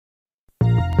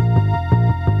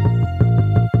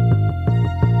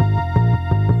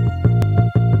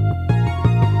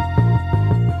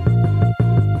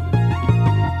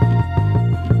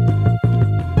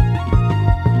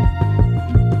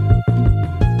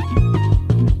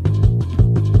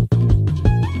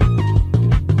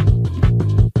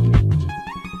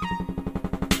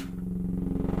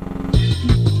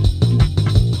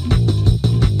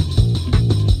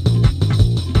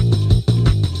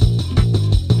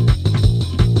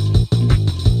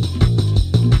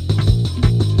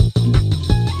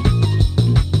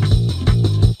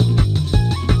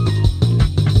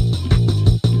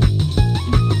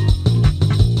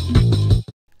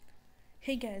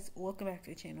welcome back to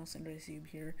the channel. Cinderace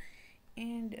here,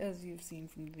 and as you've seen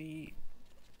from the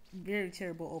very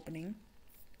terrible opening,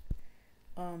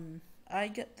 I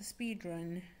got the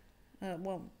speedrun.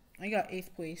 I got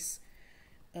 8th place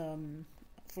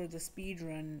for the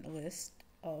speedrun list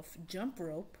of jump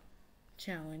rope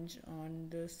challenge on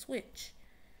the Switch.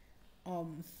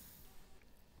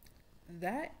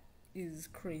 That is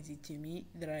crazy to me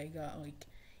that I got like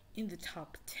in the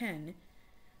top 10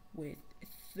 with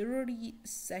 30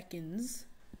 seconds,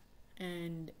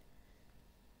 and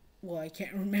well, I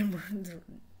can't remember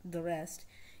the rest.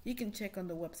 You can check on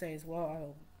the website as well.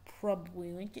 I'll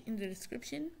probably link it in the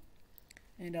description,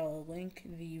 and I'll link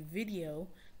the video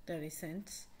that I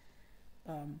sent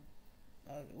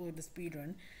with the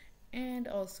speedrun. And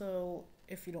also,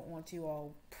 if you don't want to,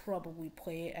 I'll probably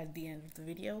play it at the end of the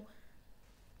video.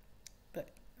 But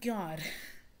God,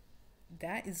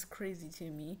 that is crazy to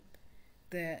me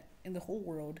that in the whole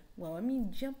world, well, I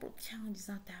mean, jump rope challenge is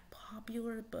not that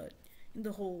popular, but in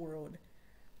the whole world,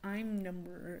 I'm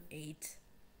number 8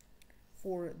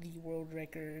 for the world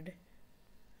record.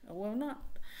 Well, not,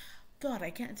 God, I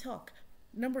can't talk.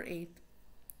 Number 8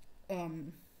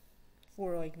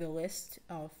 for like the list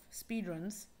of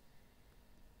speedruns,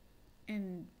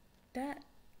 and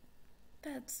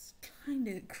that's kind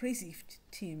of crazy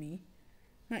to me.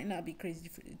 Might not be crazy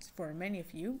for many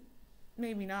of you.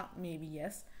 Maybe not, maybe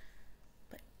yes.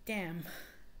 But damn.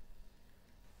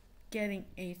 Getting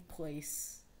 8th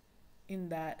place in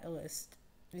that list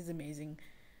is amazing.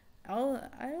 I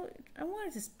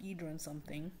wanted to speedrun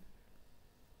something.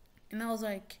 And I was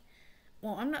like,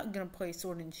 well, I'm not gonna play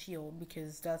Sword and Shield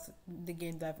because that's the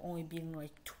game that I've only beaten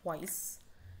like twice.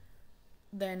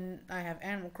 Then I have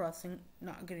Animal Crossing,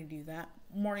 not gonna do that.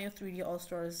 Mario 3D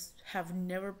All-Stars, have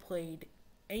never played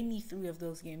any 3 of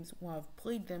those games. Well, I've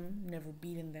played them, never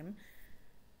beaten them.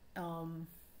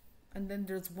 And then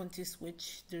there's one to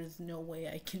Switch. There's no way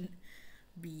I can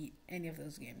beat any of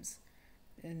those games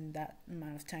in that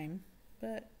amount of time.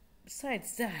 But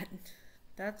besides that,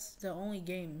 that's the only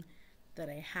game that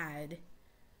I had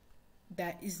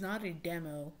that is not a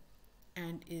demo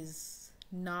and is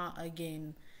not a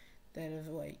game that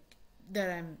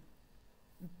I'm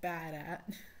bad at.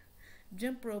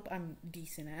 Jump rope I'm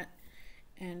decent at.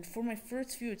 And for my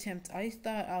first few attempts, I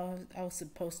thought I was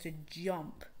supposed to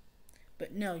jump.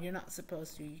 But no, you're not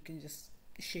supposed to. You can just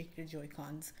shake the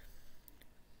Joy-Cons.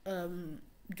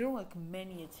 There were like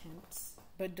many attempts,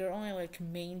 but there are only like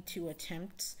main 2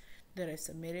 attempts that I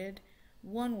submitted.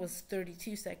 One was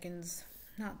 32 seconds,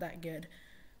 not that good.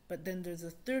 But then there's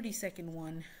a 30-second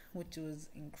one, which was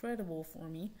incredible for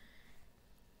me.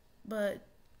 But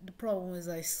the problem is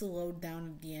I slowed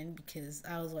down at the end because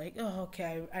I was like, oh,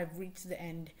 okay, I've reached the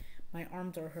end. My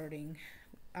arms are hurting.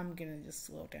 I'm gonna just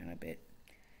slow down a bit.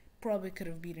 Probably could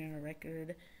have beaten a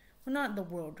record. Well, not the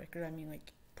world record. I mean,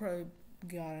 like, probably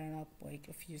gotten up like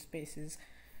a few spaces.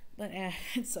 But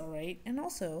it's alright. And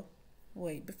also,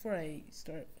 wait, before I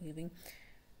start leaving,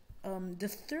 the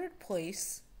 3rd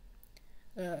place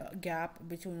gap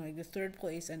between like the 3rd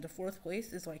place and the 4th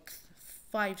place is like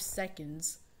 5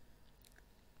 seconds.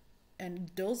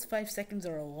 And those 5 seconds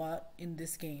are a lot in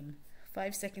this game.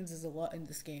 5 seconds is a lot in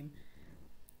this game.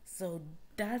 So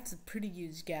that's a pretty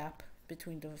huge gap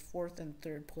between the 4th and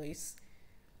 3rd place.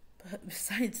 But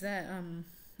besides that, I'm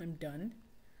done.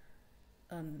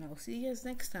 I'll see you guys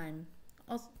next time.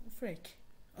 I was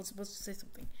supposed to say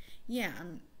something. Yeah,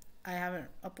 I haven't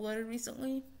uploaded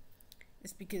recently.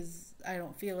 It's because I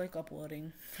don't feel like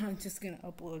uploading. I'm just gonna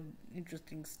upload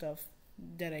interesting stuff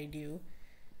that I do,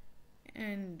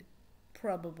 and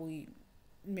probably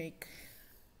make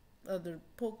other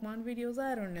Pokemon videos.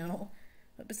 I don't know.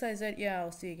 But besides that, yeah,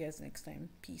 I'll see you guys next time.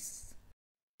 Peace.